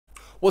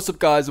What's up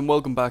guys, and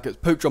welcome back. It's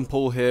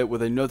PopeJohnPaul here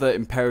with another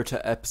Imperator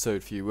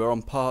episode for you. We're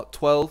on part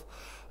 12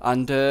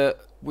 and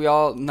we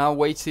are now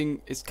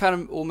waiting. It's kind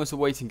of almost a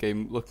waiting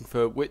game, looking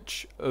for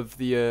which of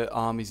the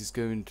armies is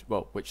going to,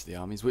 well, which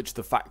of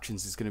the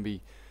factions is going to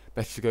be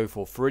better to go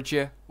for,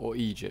 Phrygia or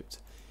Egypt.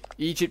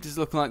 Egypt is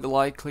looking like the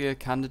likelier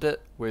candidate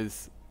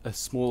with a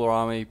smaller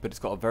army, but it's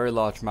got a very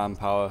large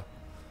manpower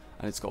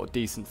and it's got a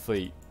decent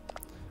fleet.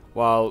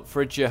 While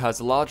Phrygia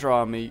has a larger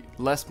army,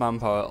 less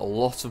manpower, a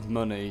lot of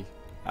money,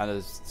 and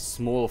a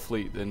smaller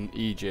fleet than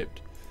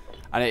Egypt,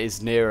 and it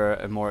is nearer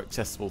and more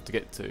accessible to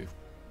get to.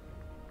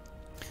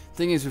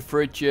 Thing is, with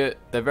Phrygia,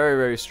 they're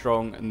very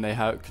strong, and they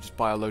could just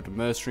buy a load of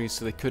mercenaries,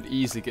 so they could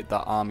easily get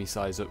that army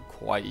size up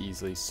quite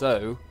easily.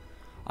 So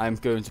I'm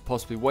going to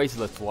possibly wait a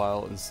little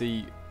while and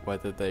see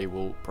whether they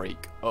will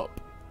break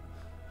up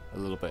a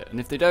little bit,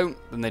 and if they don't,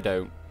 then they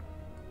don't.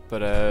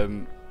 But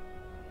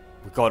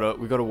we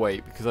gotta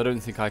wait, because I don't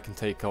think I can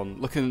take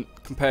on, looking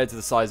compared to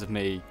the size of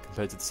me,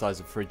 compared to the size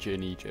of Phrygia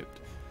and Egypt,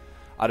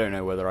 I don't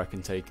know whether I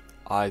can take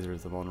either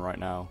of them on right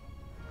now.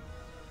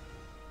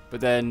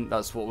 But then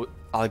that's what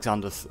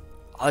Alexander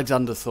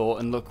thought,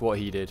 and look what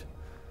he did.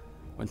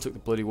 Went took the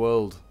bloody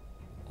world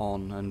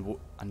on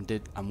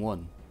and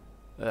won.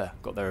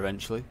 Got there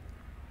eventually.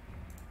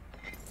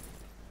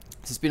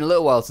 It's been a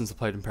little while since I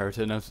played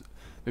Imperator, and I've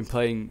been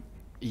playing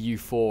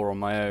EU4 on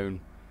my own.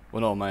 Well,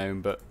 not on my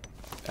own, but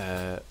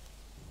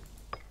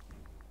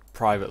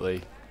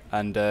privately,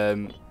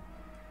 and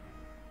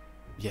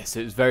yes,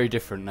 it's very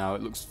different now.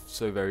 It looks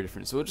so very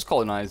different. So we'll just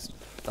colonize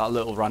that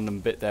little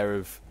random bit there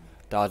of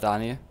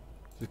Dardania,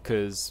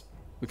 because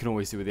we can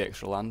always do with the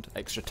extra land,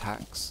 extra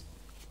tax.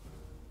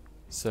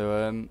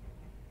 So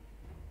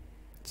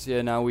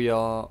yeah, now we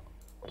are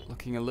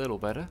looking a little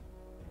better.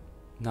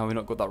 Now we've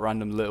not got that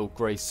random little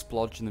grey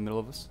splodge in the middle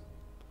of us.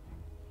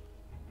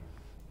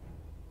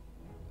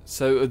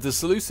 So the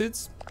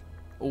Seleucids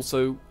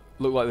also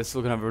look like they're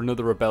still going to have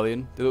another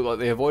rebellion. They look like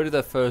they avoided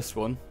their first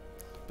one,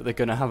 but they're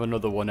going to have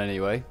another one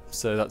anyway,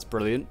 so that's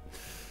brilliant.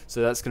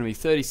 So that's going to be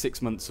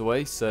 36 months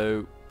away,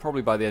 so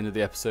probably by the end of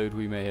the episode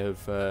we may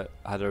have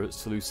had a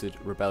Seleucid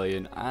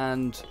rebellion,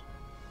 and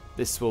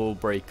this will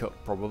break up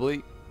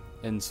probably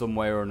in some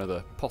way or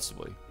another,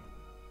 possibly.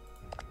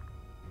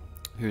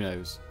 Who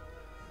knows?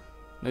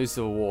 No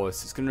civil war,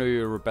 it's going to be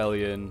a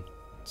rebellion,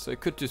 so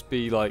it could just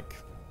be like,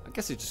 I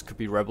guess it just could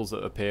be rebels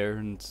that appear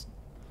and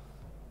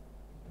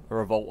a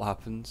revolt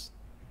happens.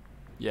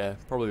 Yeah,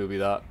 probably will be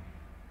that.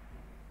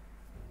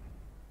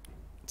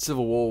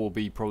 Civil war will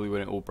be probably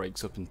when it all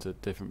breaks up into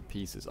different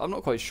pieces. I'm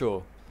not quite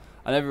sure.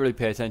 I never really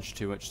pay attention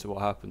too much to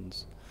what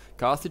happens.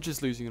 Carthage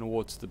is losing an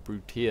award to the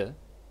Brutia.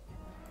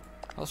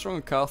 How strong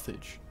is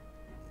Carthage?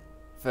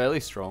 Fairly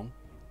strong.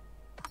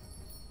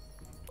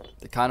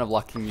 They're kind of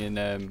lacking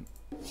in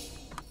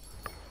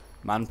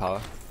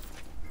manpower.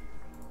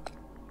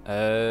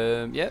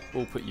 Yeah,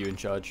 we'll put you in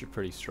charge. You're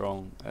pretty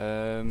strong.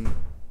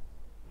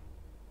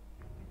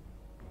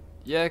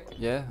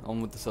 Yeah, on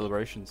with the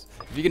celebrations.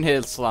 If you can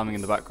hear slamming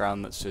in the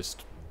background, that's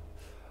just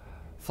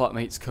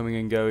flatmates coming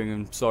and going.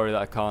 I'm sorry that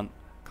I can't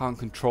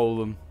control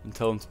them and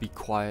tell them to be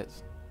quiet.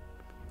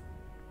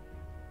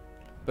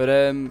 But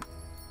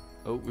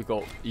oh, we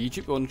got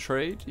Egypt on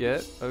trade.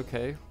 Yeah,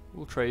 okay,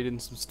 we'll trade in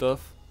some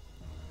stuff.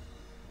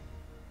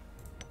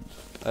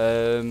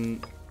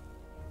 And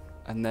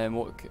then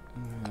what?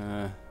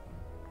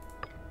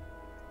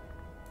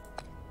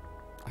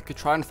 I could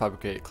try and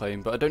fabricate a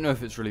claim, but I don't know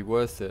if it's really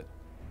worth it.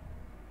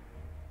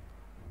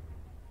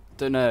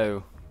 Don't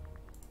know.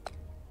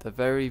 They're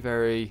very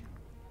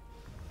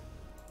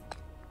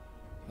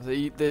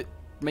they're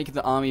making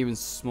the army even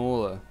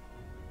smaller.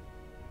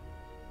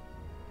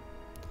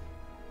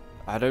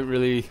 I don't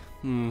really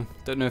don't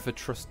know if I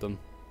trust them.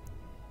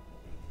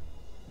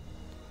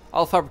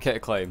 I'll fabricate a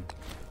claim.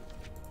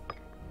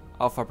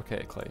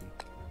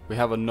 We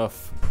have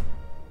enough.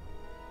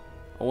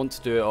 I want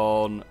to do it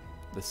on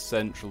the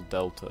central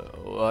delta.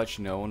 Oh,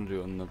 actually no, I want to do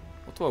it on the,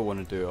 what do I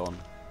want to do it on?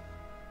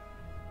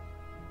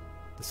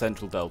 The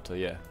central delta,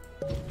 yeah.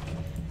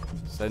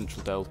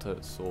 Central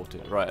delta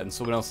sorted. Right, and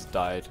someone else has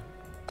died.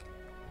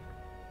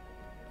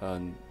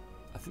 And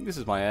I think this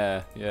is my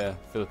heir. Yeah,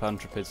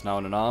 Philippanthropid's now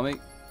in an army.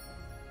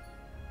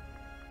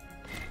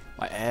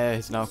 My heir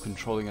is now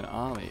controlling an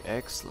army.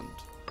 Excellent.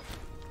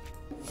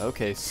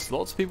 Okay, so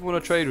lots of people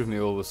want to trade with me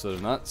all of a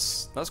sudden.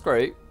 That's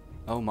great.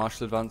 Oh,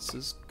 martial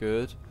advances,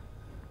 good.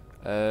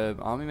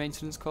 Army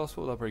maintenance cost,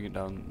 what will I bring it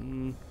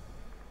down?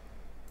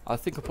 I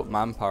think I'll put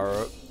manpower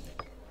up.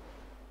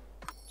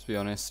 To be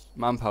honest,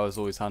 manpower is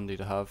always handy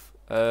to have.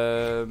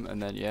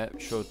 And then yeah,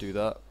 sure, do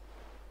that.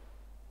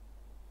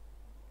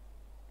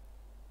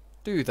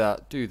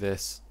 Do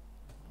this.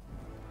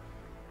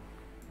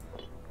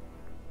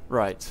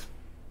 Right.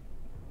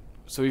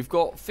 So we've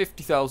got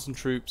 50,000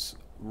 troops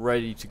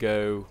ready to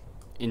go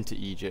into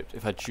Egypt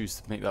if I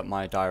choose to make that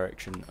my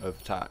direction of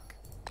attack.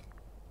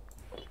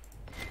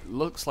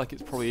 Looks like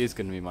it probably is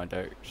going to be my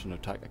direction of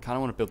attack. I kind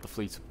of want to build the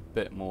fleet a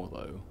bit more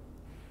though.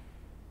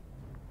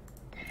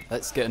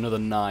 Let's get another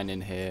 9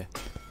 in here.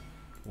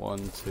 1,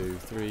 2,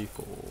 3,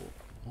 4,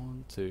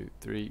 1, 2,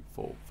 3,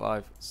 4,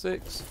 5,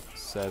 6,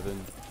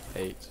 7,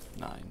 8,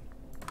 9.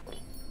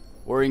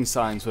 Worrying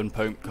signs when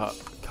Pope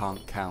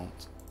can't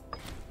count.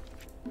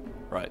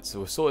 Right, so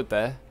we're sorted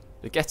there.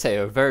 The Getae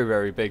are very,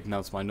 very big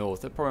now to my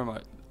north. They're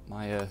probably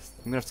I'm going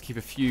to have to keep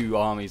a few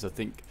armies, I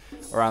think,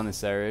 around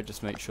this area, just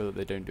to make sure that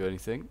they don't do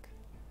anything.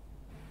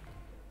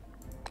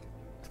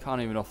 I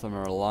can't even offer them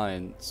an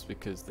alliance,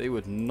 because they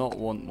would not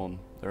want one.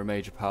 They're a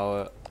major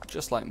power,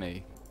 just like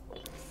me.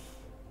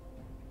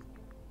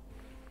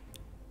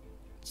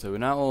 So we're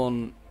now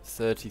on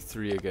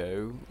 33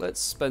 ago.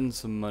 Let's spend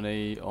some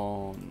money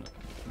on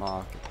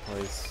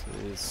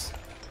marketplaces.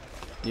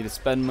 Need to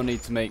spend money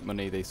to make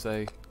money, they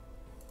say.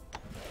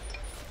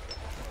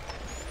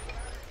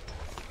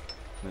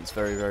 And it's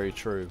very, very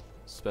true.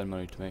 Spend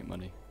money to make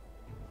money.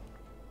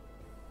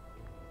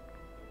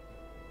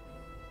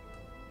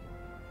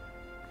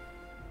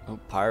 Oh,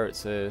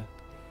 pirates here.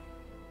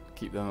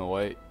 Keep them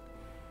away.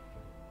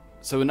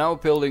 So we're now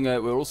building.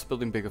 We're also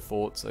building bigger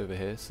forts over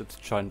here, so to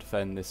try and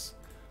defend this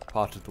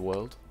part of the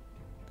world.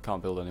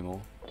 Can't build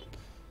anymore.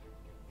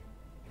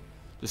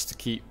 Just to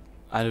keep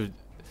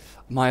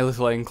my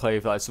little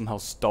enclave that I somehow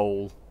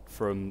stole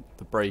from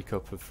the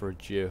breakup of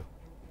Phrygia.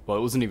 Well,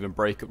 it wasn't even a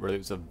breakup really, it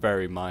was a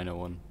very minor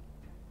one.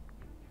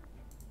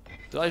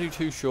 Did I do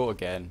too short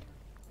again?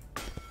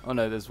 Oh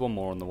no, there's one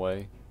more on the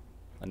way.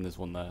 And there's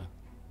one there.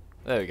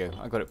 There we go,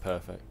 I got it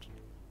perfect.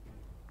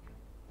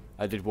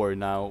 I did worry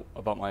now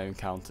about my own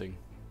counting.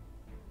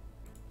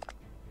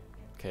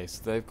 Okay,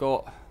 so they've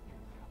got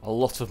a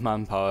lot of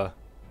manpower.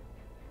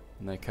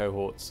 And their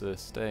cohorts are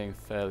staying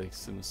fairly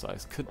similar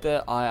size. Could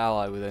their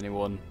ally with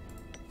anyone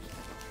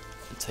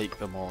and take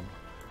them on?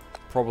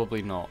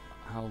 Probably not.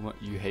 How much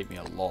you hate me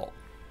a lot.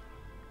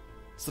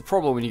 It's the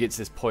problem when you get to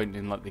this point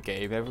in like the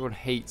game. Everyone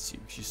hates you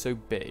because you're so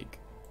big.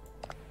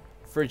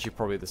 Phrygia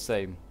probably the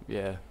same.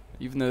 Yeah.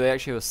 Even though they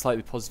actually have a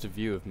slightly positive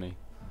view of me.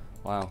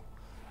 Wow.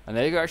 And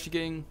they're actually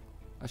getting...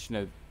 Actually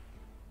no.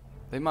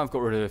 They might have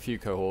got rid of a few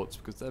cohorts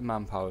because their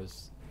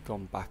manpower's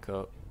gone back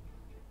up.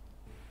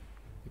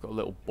 They've got a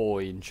little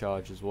boy in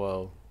charge as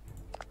well.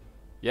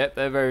 Yep,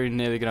 they're very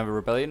nearly going to have a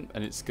rebellion,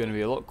 and it's going to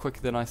be a lot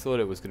quicker than I thought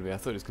it was going to be. I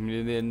thought it was going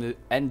to be in the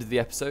end of the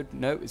episode.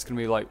 No, it's going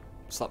to be like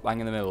slap bang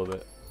in the middle of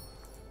it.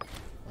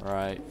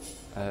 Right,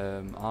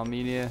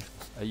 Armenia,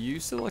 are you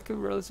still like a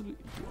relatively...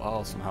 You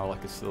are somehow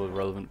like a still a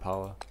relevant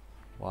power.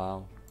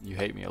 Wow, you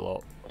hate me a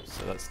lot,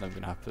 so that's never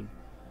going to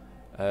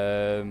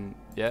happen.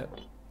 Yeah,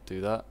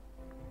 do that.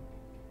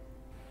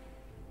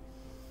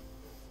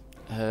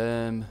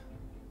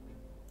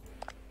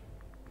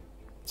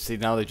 See,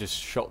 now they just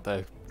shot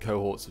their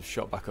cohorts have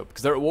shot back up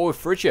because they're at war with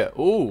Phrygia.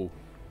 Ooh,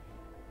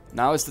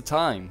 now is the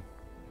time.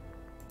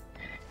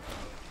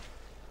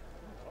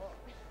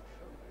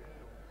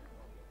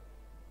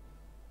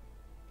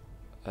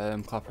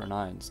 Clapper and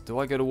Irons. Do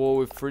I go to war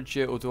with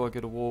Phrygia or do I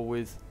go to war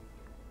with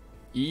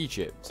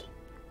Egypt?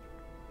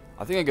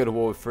 I think I go to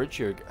war with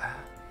Phrygia. I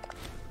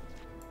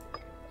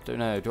don't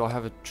know. Do I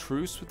have a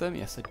truce with them?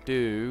 Yes, I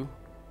do.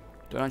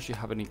 Don't actually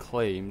have any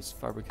claims.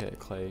 Fabricate a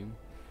claim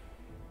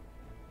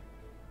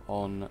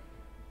on...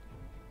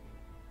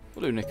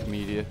 We'll do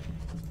Nicomedia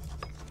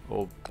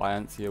or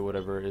Bianthia,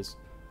 whatever it is.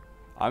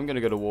 I'm going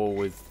to go to war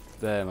with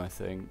them, I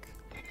think.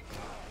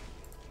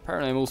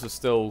 Apparently I'm also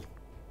still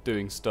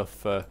doing stuff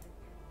for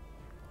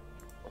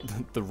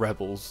the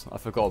rebels. I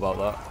forgot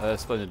about that.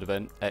 Splendid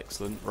event.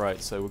 Excellent.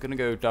 Right, so we're going to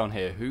go down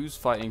here. Who's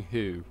fighting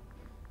who?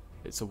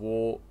 It's a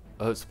war...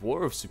 it's a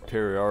war of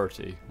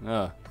superiority.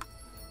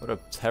 What a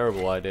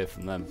terrible idea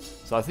from them.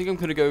 So I think I'm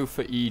going to go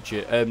for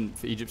Egypt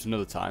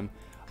another time.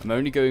 I'm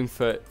only going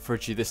for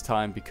Phrygia this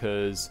time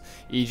because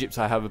Egypt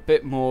I have a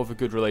bit more of a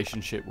good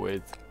relationship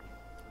with.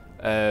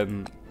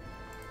 And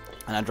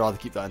I'd rather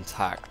keep that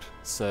intact.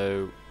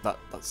 So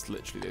that's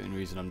literally the only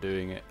reason I'm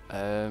doing it.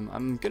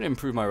 I'm going to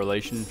improve my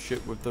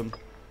relationship with them.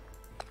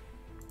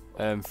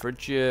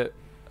 Phrygia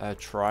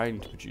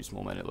trying to produce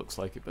more men, it looks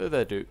like it, but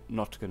they're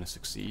not going to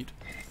succeed.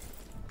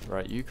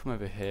 Right, you come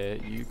over here,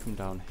 you come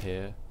down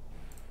here.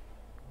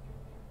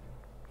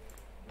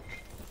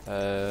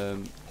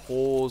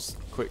 Pause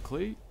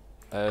quickly.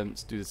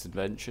 Let's do this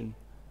invention.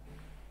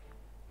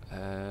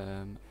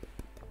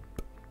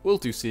 We'll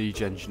do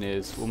siege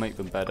engineers. We'll make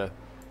them better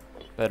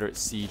at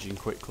sieging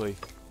quickly.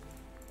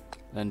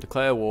 Then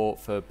declare war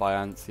for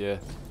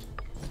Bianthia.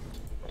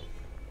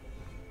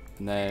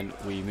 And then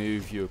we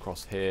move you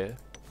across here.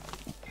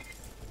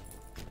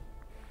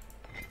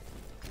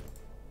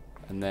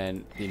 And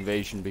then the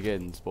invasion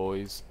begins,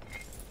 boys.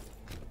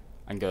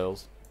 And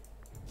girls.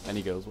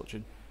 Any girls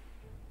watching?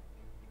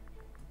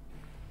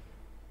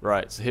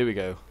 Right, so here we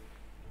go.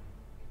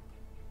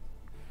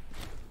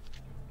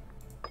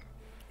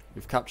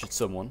 We've captured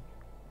someone.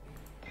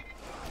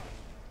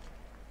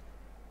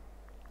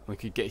 We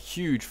could get a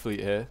huge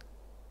fleet here.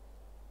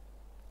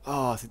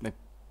 Oh, I think they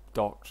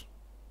docked.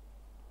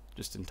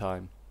 Just in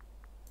time.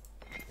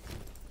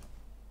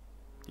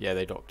 Yeah,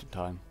 they docked in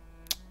time.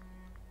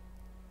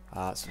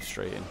 Ah, that's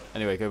frustrating.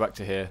 Anyway, go back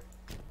to here.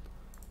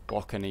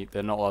 Block any...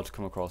 They're not allowed to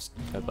come across.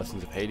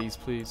 Blessings of Hades,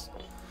 please.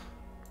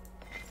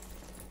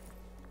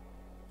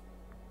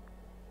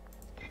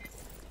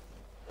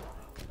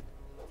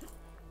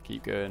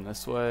 Keep going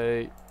this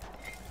way.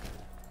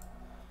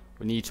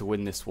 We need to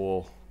win this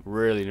war.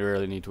 Really,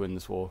 really need to win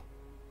this war.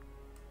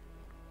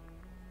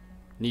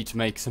 Need to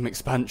make some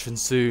expansion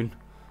soon.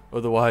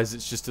 Otherwise,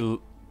 it's just a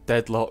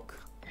deadlock.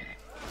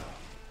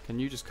 Can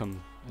you just come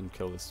and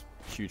kill this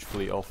huge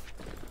fleet off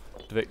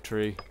to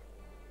victory?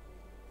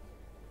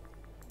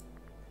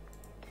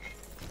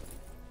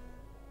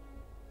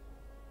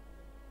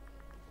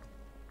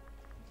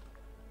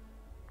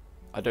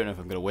 I don't know if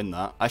I'm going to win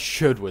that. I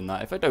should win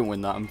that. If I don't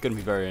win that, I'm going to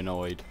be very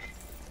annoyed.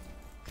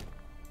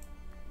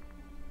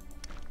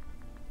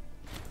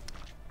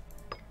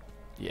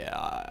 Yeah,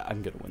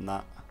 I'm going to win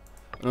that.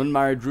 An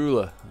unmarried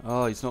ruler.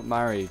 Oh, he's not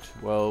married.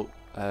 Well,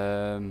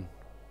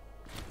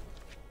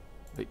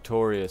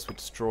 victorious. We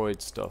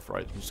destroyed stuff.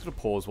 Right, I'm just going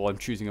to pause while I'm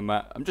choosing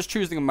I'm just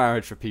choosing a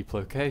marriage for people,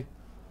 okay?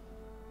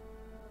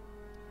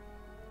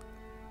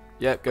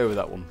 Yep, go with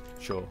that one.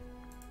 Sure.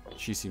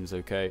 She seems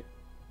okay.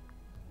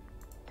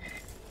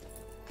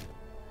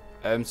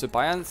 So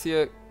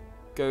Bianthia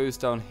goes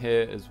down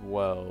here as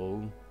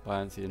well.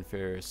 Bianthia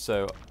Inferior.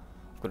 So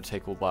I've got to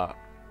take all that.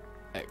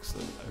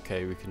 Excellent.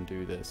 Okay, we can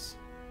do this.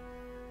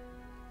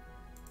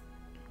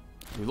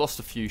 We lost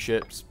a few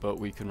ships, but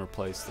we can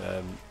replace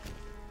them.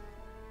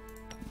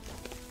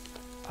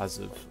 As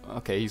of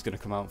okay, he's going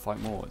to come out and fight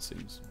more. It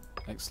seems.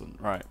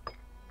 Excellent. Right.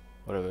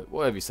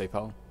 Whatever you say,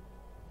 pal.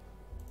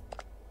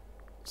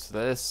 So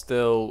they're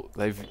still.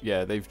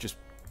 They've just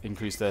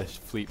increased their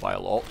fleet by a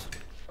lot.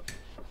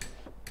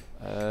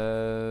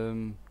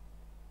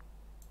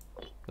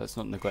 Let's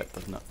not neglect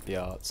the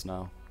arts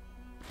now.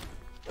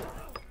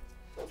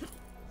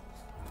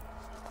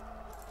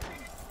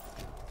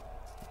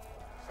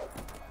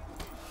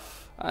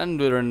 And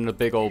we're in a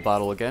big old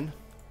battle again.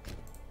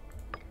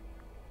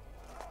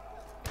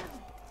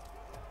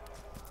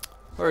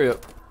 Hurry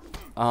up,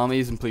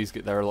 armies, and please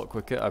get there a lot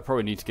quicker. I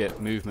probably need to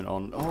get movement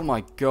on. Oh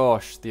my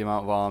gosh, the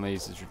amount of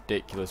armies is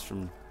ridiculous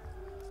from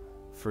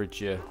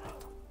Phrygia.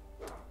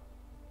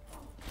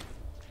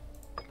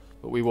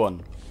 But we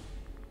won.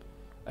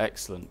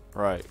 Excellent.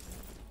 Right.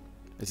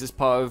 Is this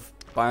part of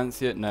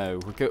Bianthia?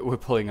 No, we're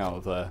pulling out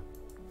of there.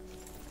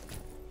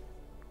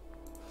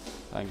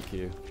 Thank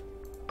you.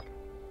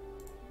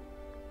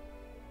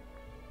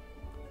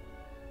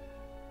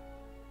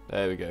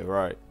 There we go.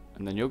 Right.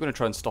 And then you're going to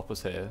try and stop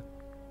us here.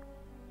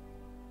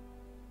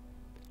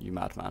 You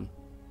madman.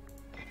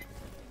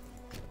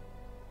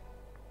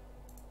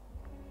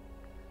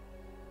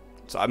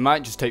 So I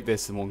might just take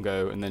this in one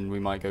go, and then we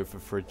might go for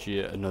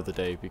Phrygia another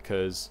day,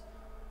 because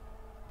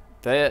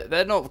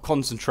they're not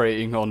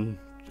concentrating on.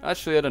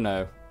 Actually, I don't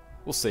know.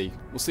 We'll see.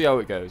 We'll see how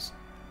it goes.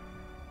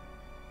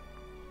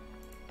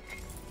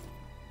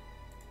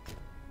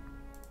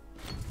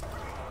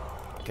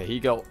 Okay, he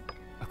got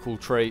a cool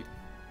trait.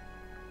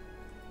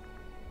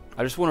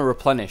 I just want to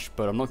replenish,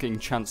 but I'm not getting a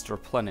chance to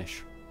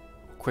replenish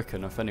quick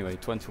enough anyway.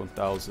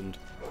 21,000.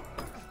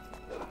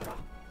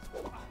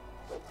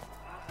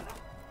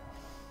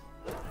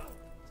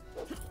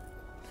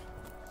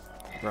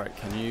 Right,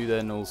 can you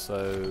then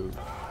also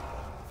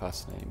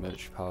fascinate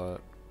military power?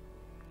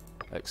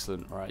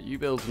 Excellent. Right, you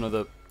build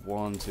another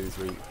 1, 2,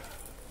 3.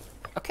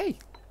 Okay.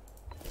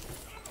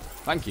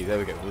 Thank you. There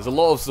we go. There's a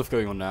lot of stuff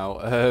going on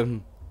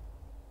now.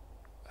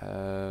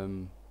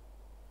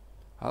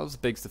 How's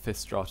big's the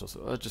 5th Stratos?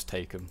 I'll just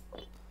take them.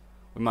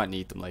 We might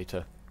need them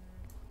later.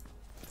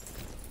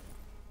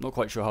 Not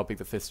quite sure how big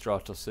the 5th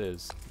Stratos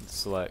is. Let's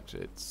select.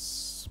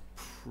 It's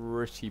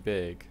pretty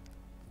big.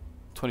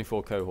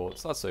 24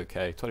 cohorts. That's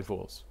okay.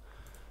 24's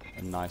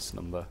a nice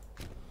number.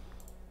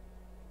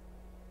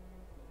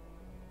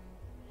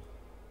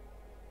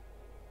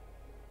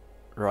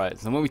 Right,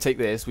 so when we take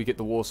this, we get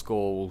the war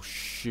score will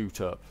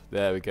shoot up.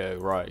 There we go.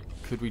 Right.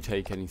 Could we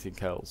take anything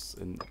else?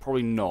 And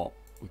probably not.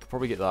 We could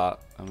probably get that,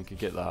 and we could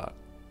get that.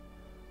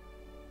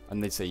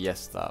 And they'd say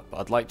yes to that, but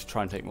I'd like to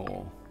try and take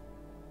more.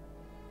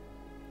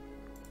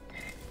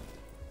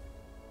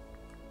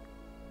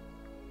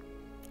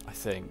 I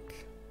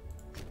think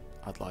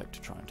I'd like to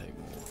try and take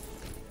more.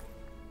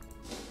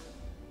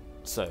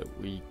 So,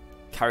 we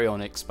carry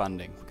on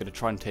expanding. We're going to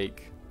try and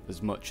take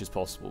as much as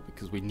possible,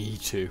 because we need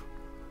to.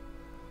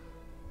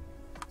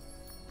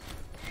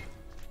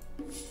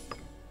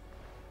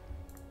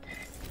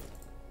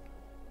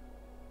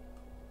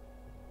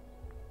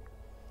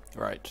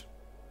 Right.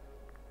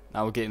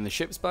 Now we're getting the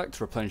ships back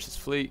to replenish this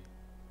fleet.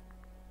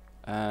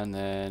 And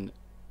then...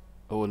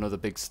 oh, another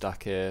big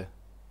stack here.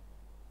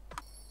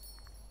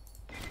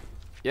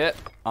 Yep,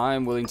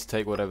 I'm willing to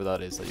take whatever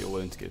that is that you're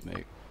willing to give me.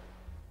 I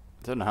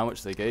don't know how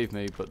much they gave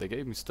me, but they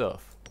gave me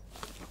stuff.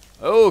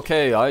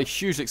 Okay, I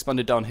hugely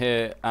expanded down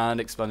here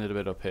and expanded a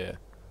bit up here.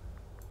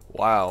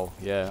 Wow,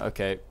 yeah,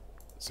 okay.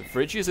 So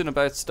Phrygia's in a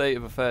bad state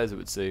of affairs, it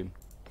would seem.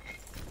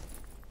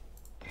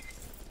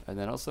 And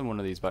then I'll send one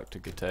of these back to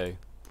Gate.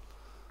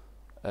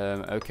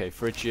 Okay,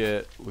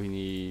 Phrygia, we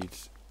need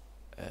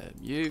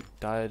you,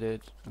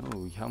 Diadochi.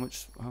 Oh,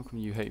 how come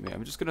you hate me?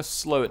 I'm just going to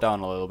slow it down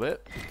a little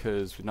bit,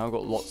 because we've now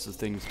got lots of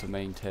things to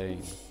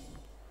maintain.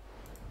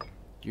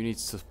 You need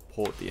to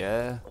support the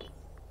air.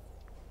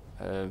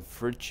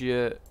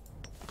 Phrygia,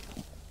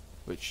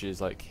 which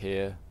is like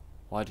here.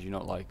 Why did you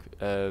not like?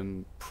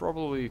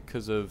 Probably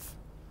because of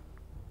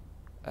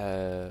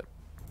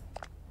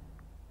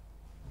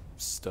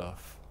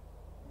stuff.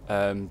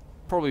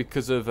 Probably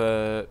because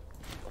of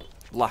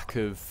lack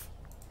of.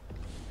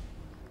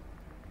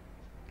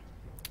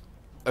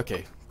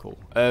 Okay, cool.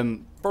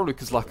 Probably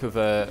because lack of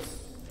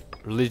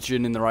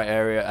religion in the right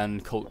area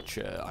and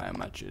culture, I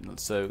imagine.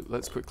 So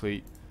let's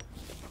quickly.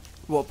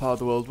 What part of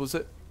the world was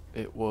it?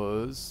 It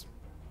was.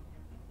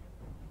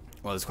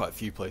 Well, there's quite a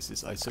few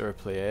places.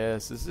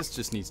 Isoroplaeus. This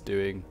just needs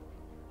doing.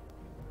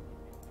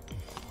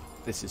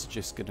 This is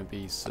just going to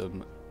be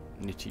some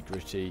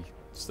nitty-gritty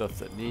stuff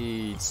that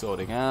needs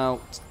sorting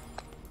out.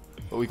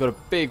 But we got a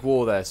big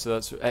war there, so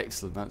that's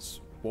excellent.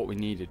 That's what we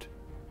needed.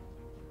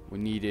 We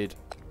needed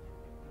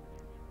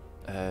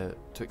to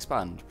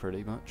expand,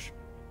 pretty much.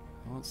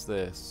 What's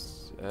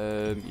this?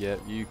 Yeah,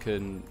 you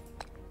can.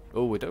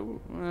 Oh, we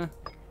don't.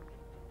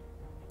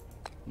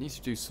 Need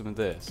to do some of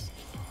this.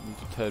 Need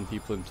to turn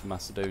people into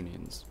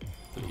Macedonians,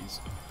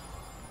 please.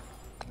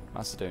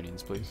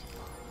 Macedonians, please.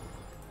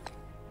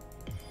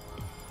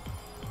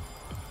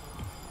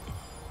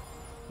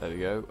 There we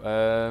go.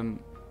 I'm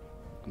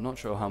not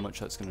sure how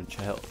much that's going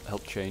to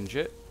help change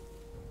it.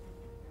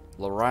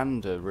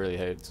 Loranda really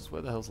hates us.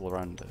 Where the hell's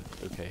Loranda?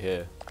 Okay,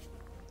 here.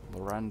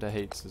 Loranda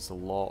hates us a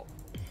lot.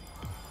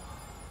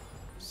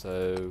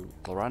 So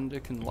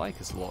Loranda can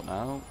like us a lot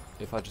now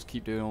if I just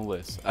keep doing all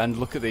this. And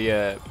look at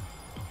the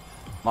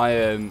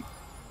my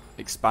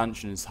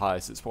expansion is high,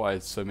 so that's why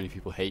so many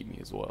people hate me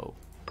as well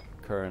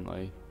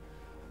currently,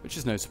 which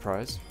is no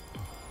surprise.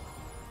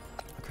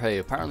 Okay,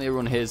 apparently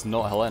everyone here is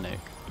not Hellenic,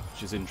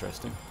 which is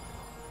interesting.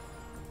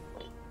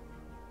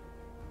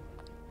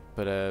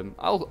 But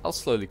I'll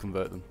slowly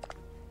convert them.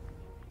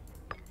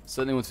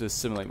 Certainly want to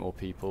assimilate more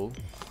people.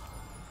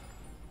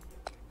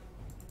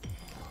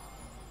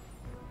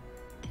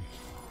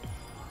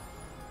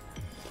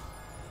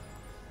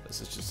 Let's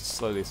just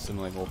slowly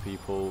assimilate more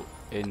people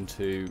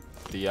into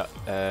the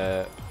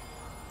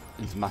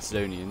into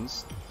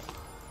Macedonians.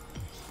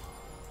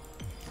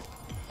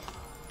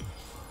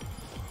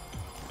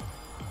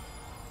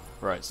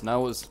 Right. So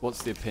now,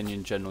 what's the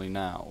opinion generally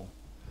now?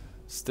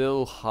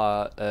 Still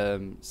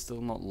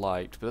still not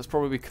liked, but that's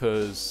probably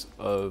because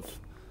of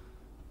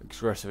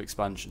aggressive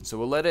expansion. So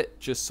we'll let it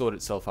just sort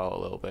itself out a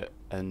little bit,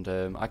 and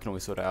I can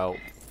always sort it out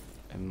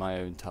in my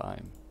own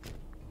time.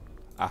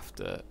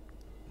 After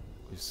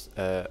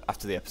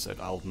the episode,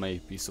 I'll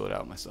maybe sort it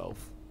out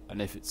myself.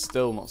 And if it's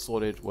still not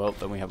sorted, well,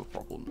 then we have a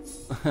problem.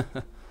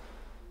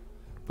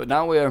 But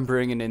now we are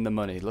bringing in the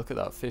money. Look at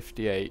that,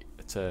 58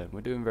 a turn.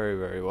 We're doing very,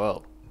 very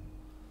well.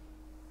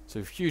 So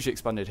we've hugely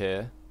expanded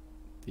here.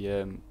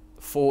 The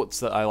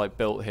forts that I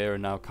built here are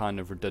now kind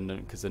of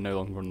redundant because they're no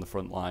longer on the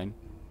front line.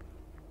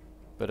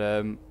 But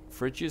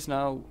Phrygia's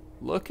now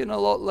looking a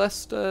lot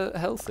less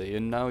healthy,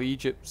 and now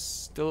Egypt's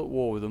still at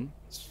war with them.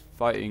 It's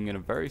fighting in a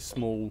very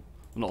small,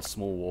 well, not a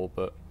small war,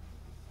 but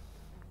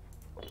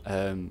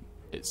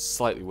it's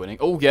slightly winning.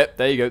 Oh, yep,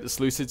 there you go. The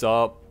Seleucids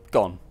are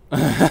gone.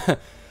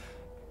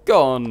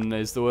 Gone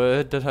is the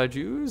word that I'd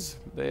use.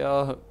 They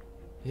are,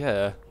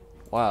 yeah,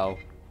 wow.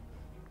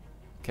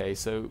 Okay,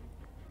 so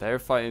they're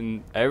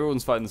fighting,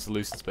 everyone's fighting the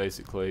Seleucids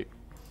basically.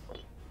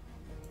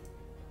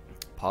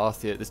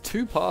 Parthia, there's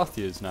two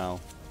Parthias now.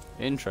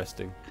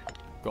 Interesting.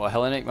 Got a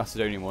Hellenic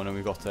Macedonian one, and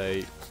we've got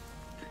a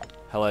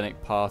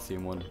Hellenic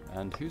Parthian one.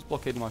 And who's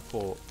blockading my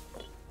fort?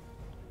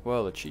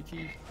 Well, the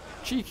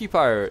cheeky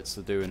pirates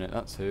are doing it,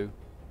 that's who.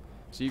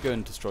 So you go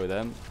and destroy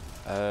them.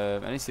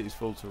 Any cities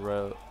full to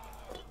rail.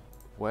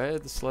 Where are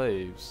the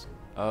slaves?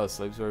 Oh, the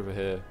slaves are over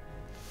here.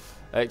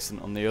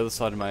 Excellent, on the other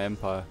side of my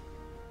empire.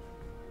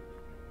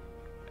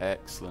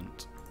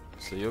 Excellent.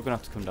 So you're going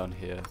to have to come down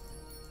here.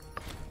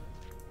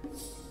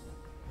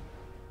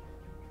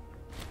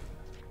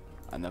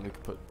 And then we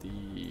can put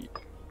the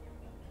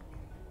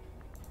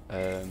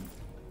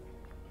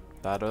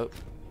that up.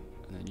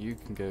 And then you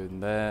can go in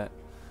there.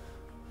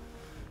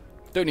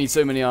 Don't need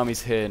so many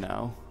armies here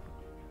now.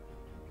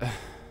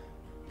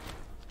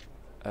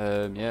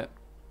 Yeah.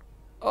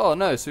 Oh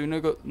no, so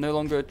we're no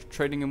longer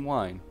trading in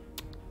wine.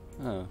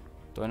 Oh.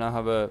 Do I now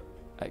have a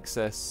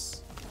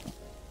excess?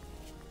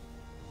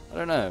 I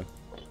don't know.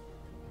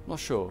 Not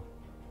sure.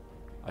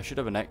 I should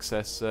have an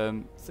excess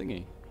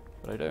thingy,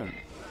 but I don't.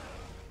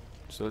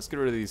 So let's get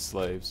rid of these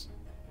slaves.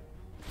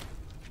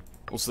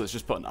 Also, let's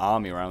just put an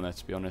army around there,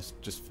 to be honest,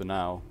 just for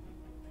now.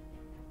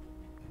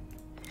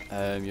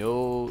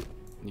 You'll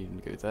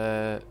need to go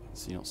there,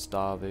 so you're not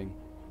starving.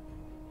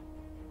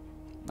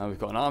 Now we've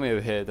got an army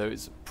over here, though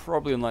it's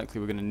probably unlikely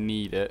we're going to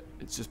need it.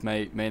 It's just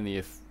mainly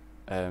if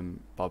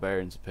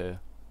barbarians appear.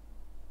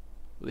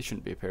 But they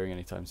shouldn't be appearing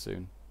anytime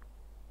soon.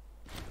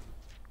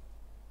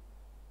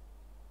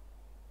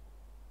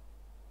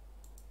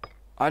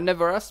 I've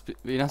never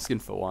been asking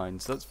for wine,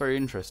 so that's very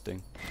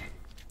interesting.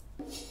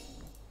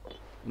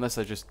 Unless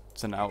I just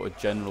sent out a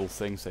general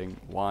thing saying,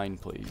 wine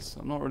please.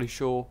 I'm not really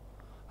sure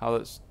how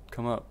that's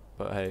come up,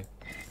 but hey,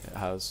 it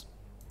has.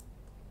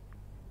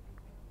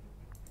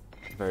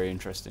 Very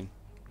interesting.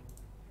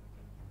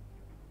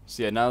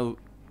 So yeah, now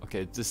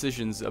Okay,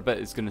 decisions, I bet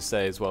it's going to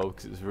say as well,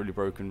 because it's really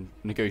broken,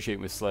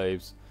 negotiating with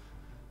slaves.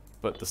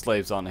 But the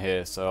slaves aren't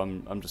here, so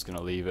I'm just going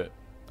to leave it.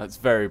 That's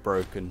very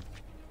broken.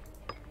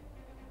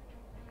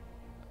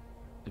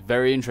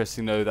 Very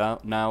interesting though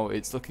that now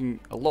it's looking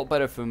a lot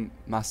better for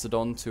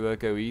Macedon to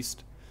go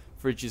east.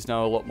 Phrygia is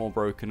now a lot more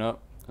broken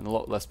up and a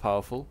lot less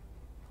powerful.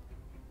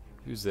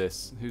 Who's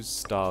this? Who's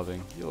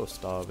starving? You're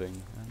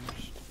starving. And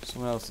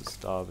someone else is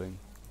starving.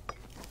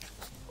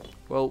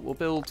 Well, we'll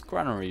build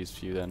granaries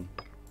for you then.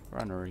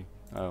 Granary.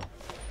 Oh.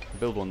 We'll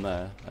build one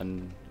there,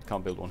 and you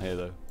can't build one here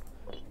though.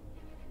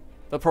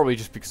 That's probably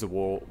just because of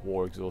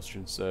war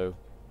exhaustion, so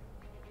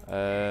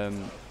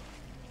let's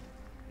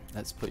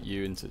put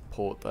you into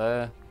port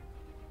there.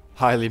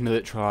 Highly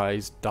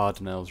militarized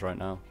Dardanelles right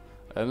now.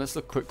 Let's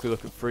quickly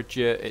look at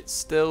Phrygia. It's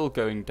still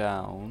going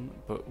down,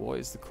 but what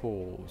is the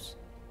cause?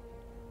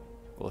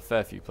 Well, a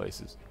fair few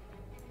places.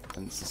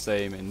 And it's the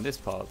same in this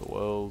part of the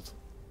world.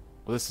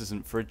 Well, this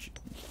isn't Phrygia.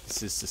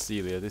 This is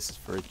Sicilia. This is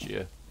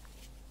Phrygia.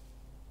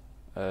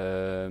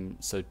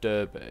 So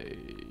Derbe.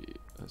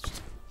 Let's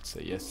just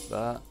say yes to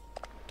that.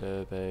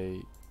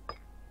 Derbe.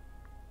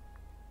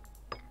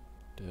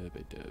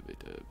 Derbe.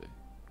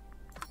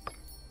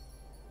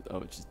 Oh,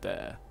 which is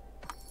there.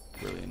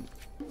 Brilliant.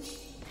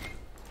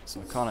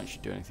 So I can't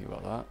actually do anything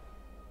about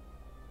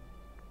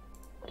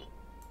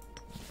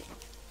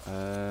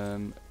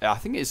that. I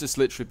think it's just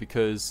literally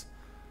because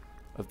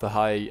of the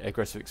high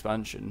aggressive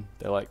expansion.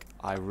 They're like,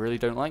 I really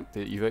don't like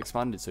that you've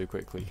expanded so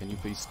quickly. Can you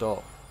please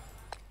stop?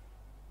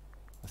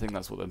 I think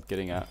that's what they're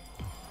getting at.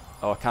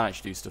 Oh, I can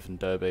actually do stuff in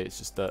Derbe. It's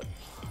just that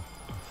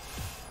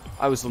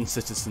I was on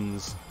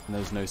citizens and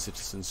there's no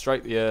citizens.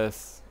 Strike the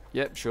earth.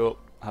 Yep, sure.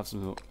 Have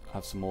some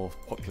more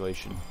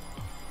population.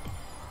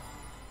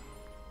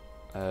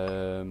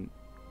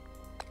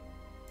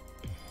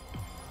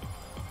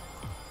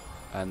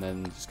 And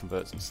then just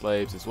convert some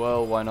slaves as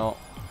well. Why not?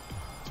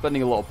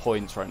 Spending a lot of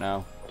points right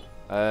now.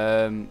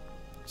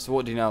 So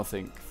what do you now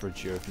think,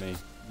 Phrygia, of me?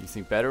 You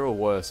think better or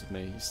worse of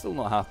me? You're still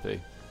not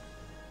happy.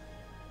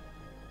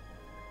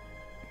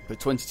 But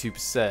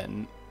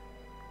 22%.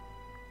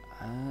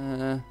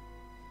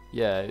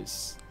 Yeah,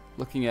 it's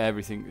looking at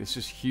everything. It's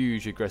just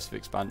huge aggressive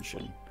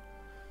expansion.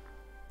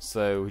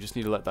 So we just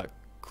need to let that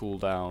cool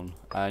down.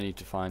 I need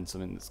to find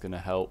something that's going to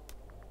help.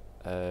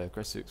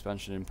 Aggressive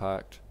expansion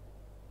impact.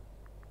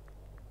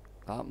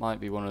 That might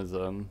be one of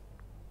them.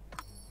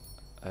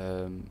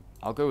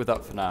 I'll go with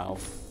that for now.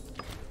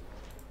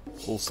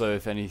 Also,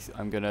 if any,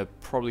 I'm going to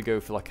probably go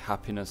for like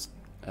happiness,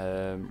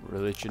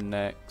 religion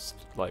next,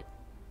 like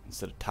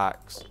instead of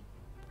tax.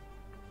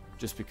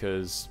 Just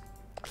because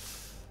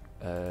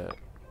those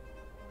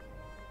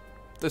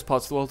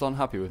parts of the world aren't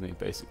happy with me,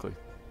 basically.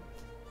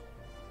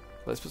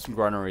 Let's put some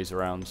granaries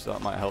around, so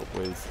that might help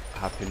with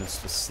happiness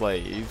for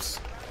slaves.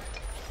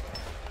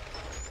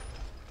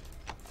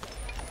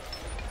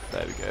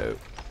 There we go.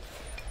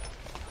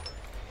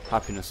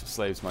 Happiness for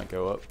slaves might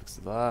go up because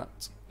of that.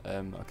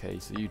 Okay,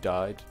 so you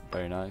died.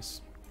 Very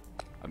nice.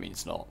 I mean,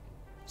 it's not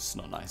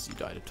nice you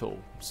died at all.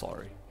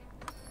 Sorry.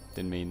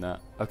 Didn't mean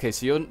that. Okay,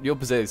 so you're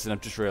Bezalis, and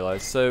I've just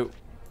realised. So,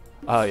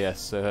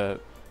 yes, I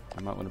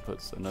might want to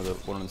put another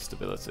one on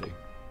stability.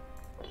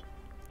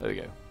 There we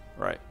go.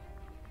 Right.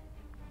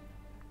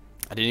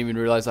 I didn't even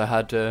realise I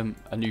had a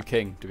new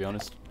king, to be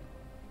honest.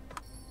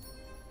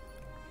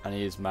 And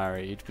he is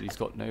married, but he's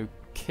got no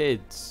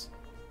kids.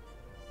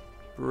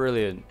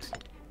 Brilliant.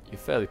 You're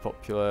fairly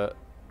popular.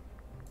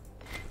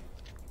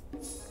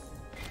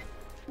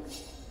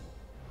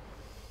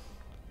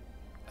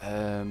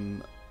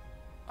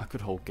 I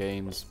could hold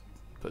games,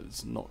 but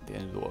it's not the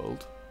end of the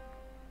world.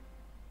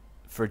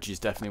 Phrygia's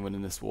definitely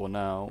winning this war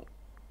now.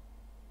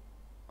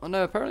 Oh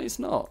no, apparently it's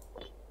not.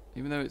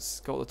 Even though it's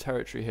got the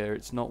territory here,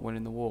 it's not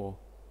winning the war.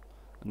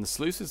 And the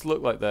Seleucids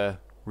look like they're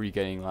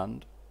regaining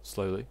land,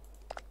 slowly.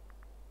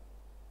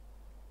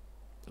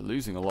 They're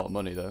losing a lot of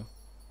money though.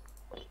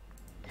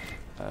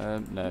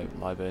 No,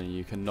 Liburnia,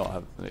 you cannot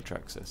have military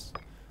access.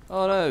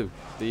 Oh no,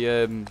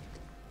 the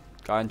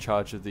guy in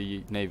charge of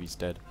the navy's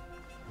dead.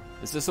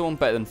 Is there someone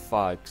better than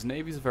 5? Because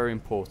navies are very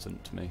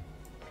important to me.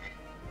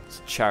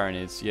 So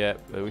Charonids, yeah,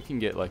 we can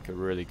get like a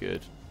really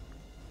good.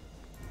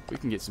 We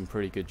can get some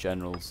pretty good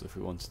generals if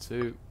we wanted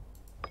to.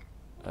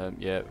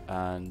 Yeah,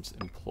 and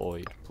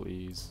employed,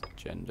 please.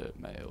 Gender,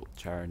 male,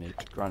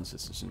 Charonid, grand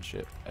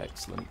citizenship,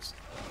 excellent.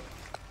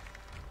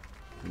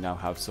 We now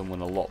have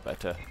someone a lot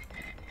better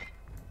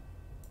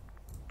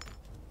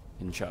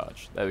in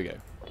charge. There we go.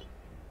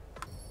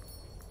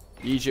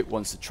 Egypt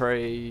wants to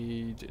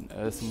trade in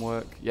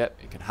earthenwork. Yep,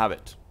 it can have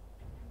it.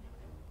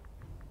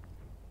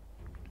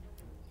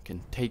 It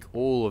can take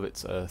all of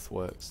its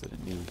earthworks that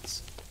it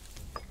needs.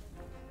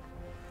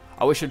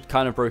 I wish I'd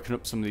kind of broken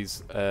up some of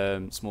these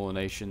smaller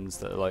nations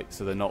that are like,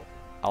 so they're not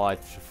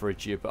allied to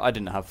Phrygia, but I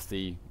didn't have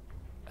the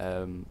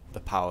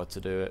power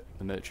to do it,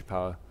 the military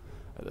power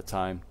at the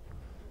time.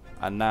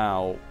 And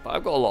now, but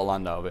I've got a lot of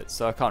land out of it,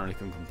 so I can't really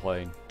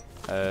complain.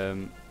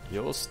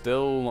 You're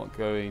still not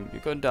going,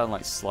 you're going down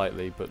like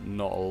slightly, but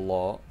not a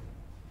lot.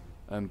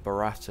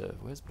 Barata,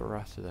 where's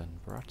Barata then?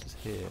 Barata's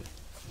here.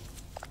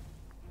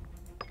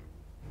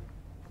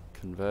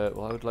 Convert.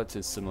 Well, I would like to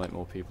assimilate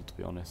more people, to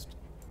be honest.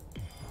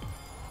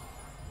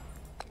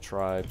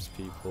 Tribes,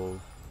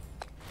 people.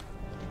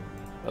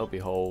 They'll be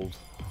held,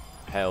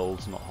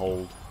 not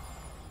hold.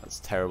 That's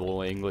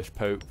terrible English,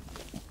 Pope.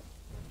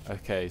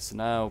 Okay, so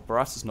now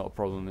Barras is not a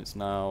problem. It's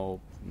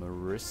now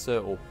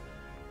Marissa or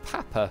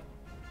Papa,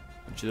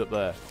 which is up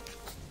there.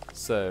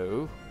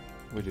 So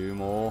we do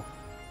more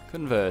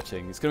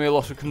converting. It's going to be a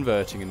lot of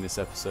converting in this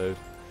episode,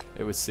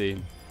 it would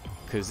seem,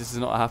 because this is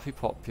not a happy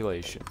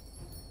population.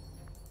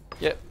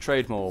 Yep,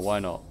 trade more. Why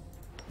not?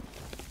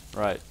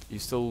 Right, you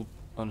still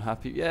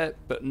unhappy? Yeah,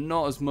 but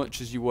not as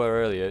much as you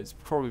were earlier. It's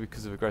probably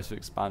because of aggressive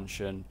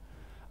expansion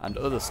and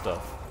other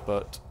stuff.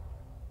 But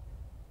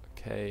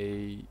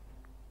okay.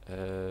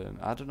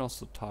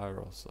 Adonos or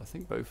Tyros? I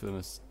think both of them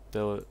are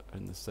still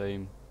in the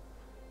same.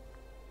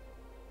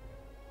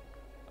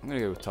 I'm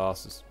gonna go with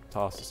Tarsus.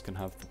 Tarsus can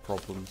have the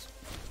problems.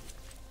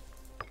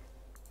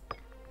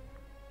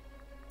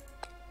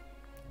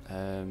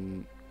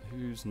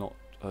 Who's not?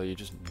 Oh, you're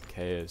just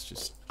Nicaea.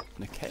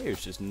 Nicaea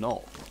is just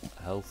not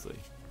healthy.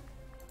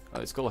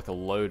 Oh, it's got like a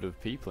load of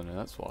people in it.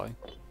 That's why.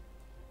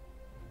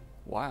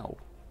 Wow.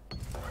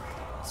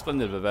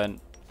 Splendid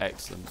event.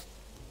 Excellent.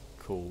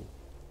 Cool.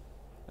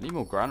 I need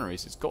more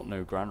granaries. It's got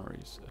no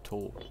granaries at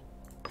all.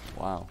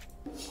 Wow.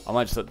 I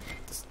might just let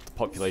the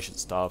population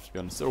starve, to be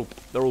honest.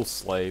 They're all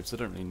slaves. I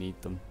don't really need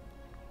them.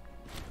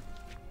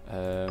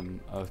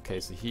 Okay,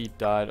 so he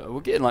died.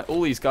 We're getting like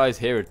all these guys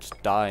here are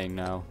just dying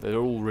now. They're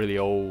all really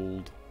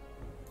old.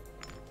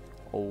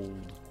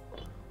 Old.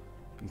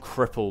 And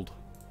crippled.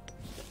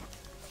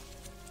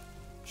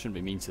 Shouldn't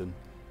be mean to them.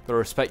 Gotta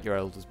respect your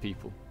elders,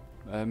 people.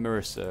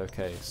 Marissa,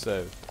 okay,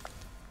 so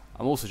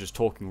I'm also just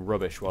talking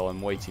rubbish while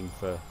I'm waiting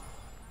for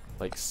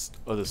like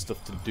other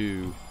stuff to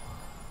do,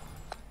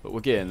 but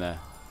we're getting there.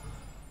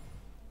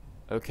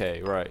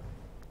 Okay, right.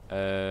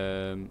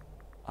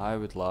 I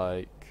would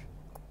like,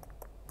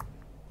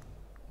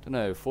 don't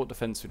know, fort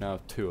defense we now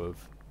have 2 of,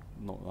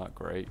 not that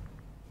great.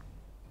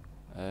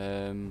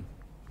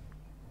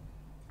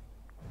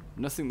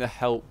 Nothing to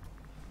help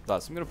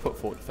that, so I'm gonna put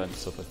fort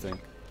defense up, I think.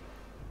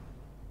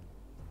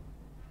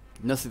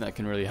 Nothing that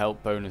can really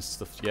help bonus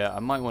stuff yet. I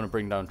might want to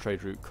bring down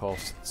trade route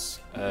costs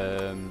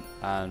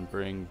and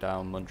bring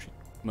down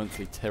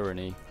monthly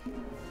tyranny,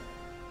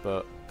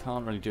 but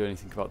can't really do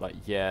anything about that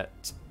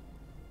yet.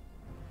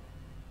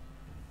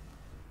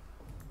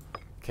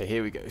 Okay,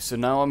 here we go. So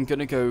now I'm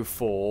gonna go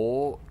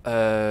for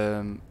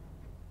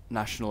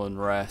national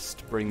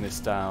unrest. Bring this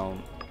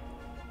down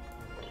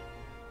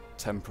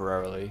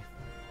temporarily.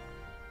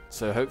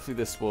 So hopefully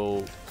this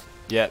will.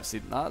 Yeah, see,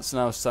 that's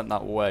now sent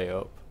that way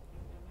up.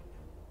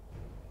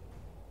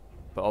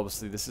 But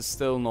obviously this is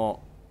still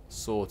not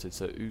sorted,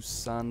 so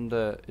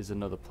Usada is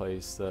another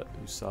place that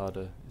is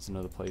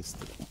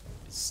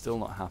still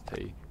not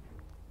happy.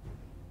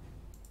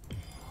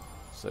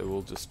 So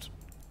we'll just,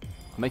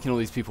 I'm making all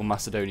these people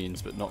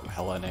Macedonians but not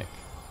Hellenic.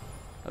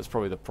 That's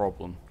probably the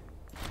problem.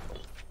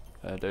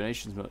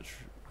 Donations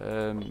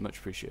much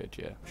appreciated,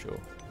 yeah, sure.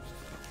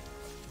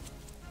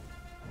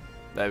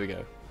 There we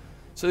go.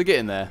 So they're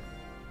getting there.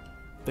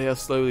 They are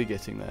slowly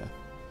getting there.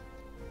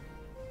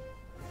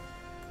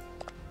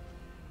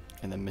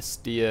 And then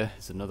Mystia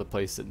is another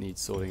place that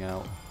needs sorting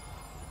out.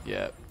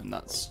 Yeah, and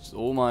that's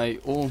all my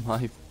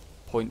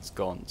points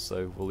gone,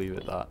 so we'll leave it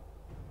at that.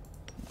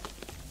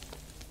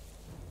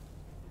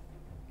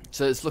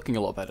 So it's looking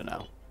a lot better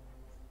now.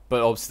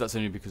 But obviously that's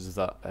only because of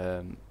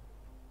that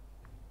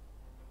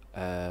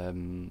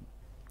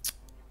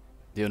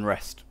the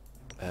unrest.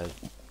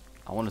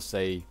 I want to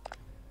say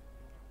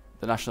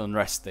the national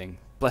unrest thing.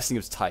 Blessing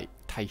of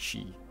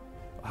Taishi.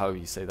 However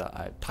you say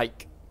that.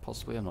 Taik,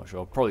 possibly, I'm not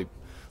sure. Probably,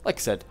 like I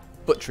said,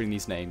 butchering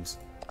these names.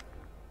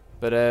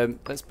 But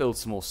let's build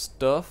some more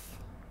stuff.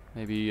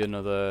 Maybe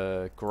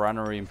another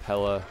granary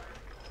impeller.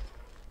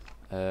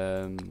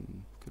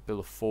 Could build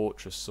a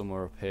fortress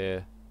somewhere up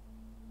here.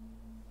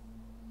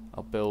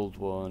 I'll build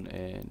one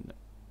in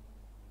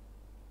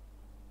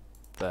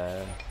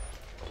there.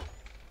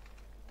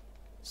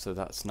 So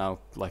that's now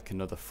like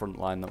another front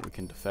line that we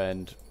can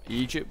defend.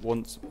 Egypt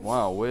wants...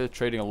 Wow, we're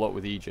trading a lot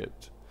with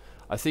Egypt.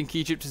 I think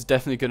Egypt is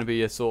definitely going to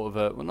be a sort of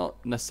a... Well,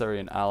 not necessarily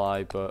an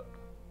ally, but...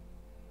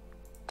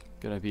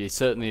 Going to be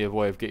certainly a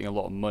way of getting a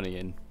lot of money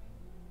in.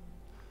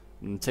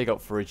 And take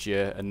out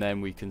Phrygia, and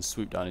then we can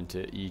swoop down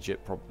into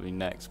Egypt probably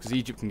next. Because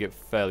Egypt can get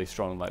fairly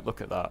strong. Like,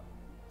 look at that.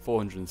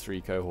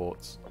 403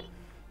 cohorts.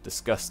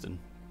 Disgusting.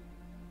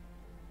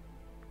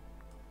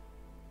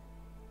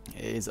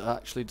 It is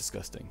actually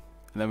disgusting.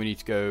 And then we need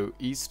to go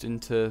east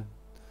into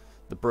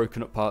the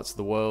broken up parts of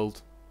the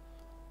world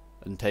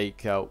and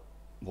take out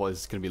what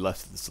is going to be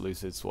left of the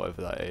Seleucids,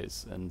 whatever that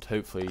is. And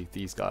hopefully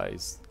these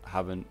guys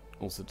haven't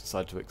also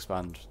decided to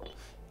expand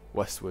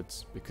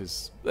westwards,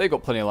 because they've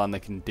got plenty of land they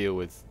can deal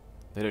with.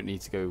 They don't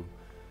need to go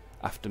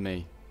after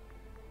me.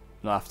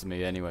 Not after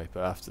me anyway,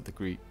 but after the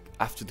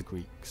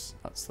Greeks.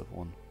 That's the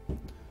one.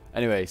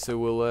 Anyway, so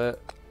we'll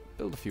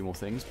build a few more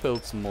things.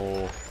 Build some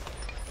more.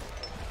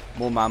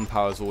 More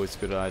manpower is always a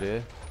good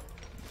idea.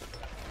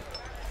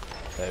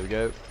 There we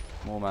go.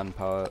 More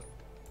manpower.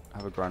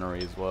 have a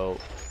granary as well.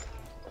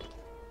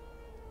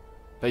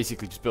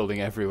 Basically just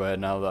building everywhere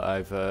now that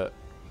I've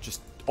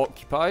just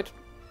occupied.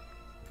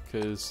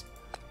 Because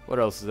what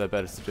else is there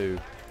better to do?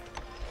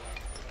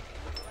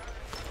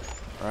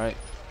 Alright.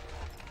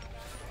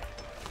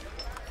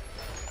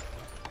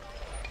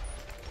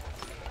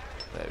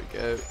 There we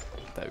go.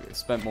 There we go.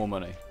 Spent more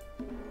money.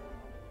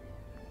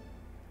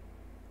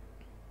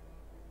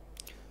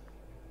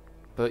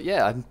 But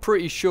yeah, I'm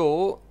pretty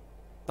sure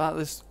that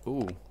this...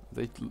 Ooh,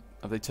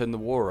 have they turned the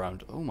war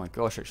around? Oh my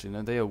gosh, actually,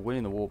 no, they are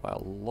winning the war by a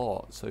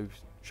lot. So,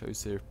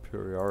 shows their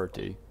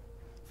superiority.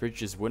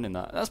 Fridge is winning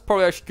that. That's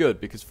probably actually good,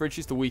 because Fridge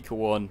is the weaker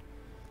one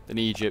than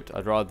Egypt.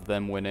 I'd rather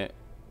them win it.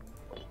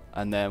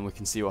 And then we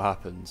can see what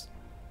happens.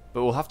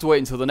 But we'll have to wait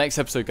until the next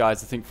episode,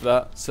 guys, I think, for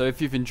that. So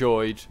if you've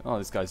enjoyed... Oh,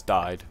 this guy's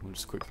died. We'll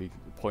just quickly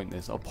point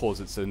this. I'll pause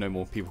it so no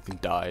more people can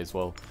die as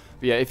well.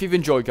 But yeah, if you've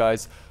enjoyed,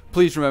 guys,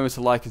 please remember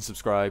to like and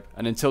subscribe.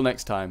 And until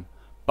next time,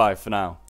 bye for now.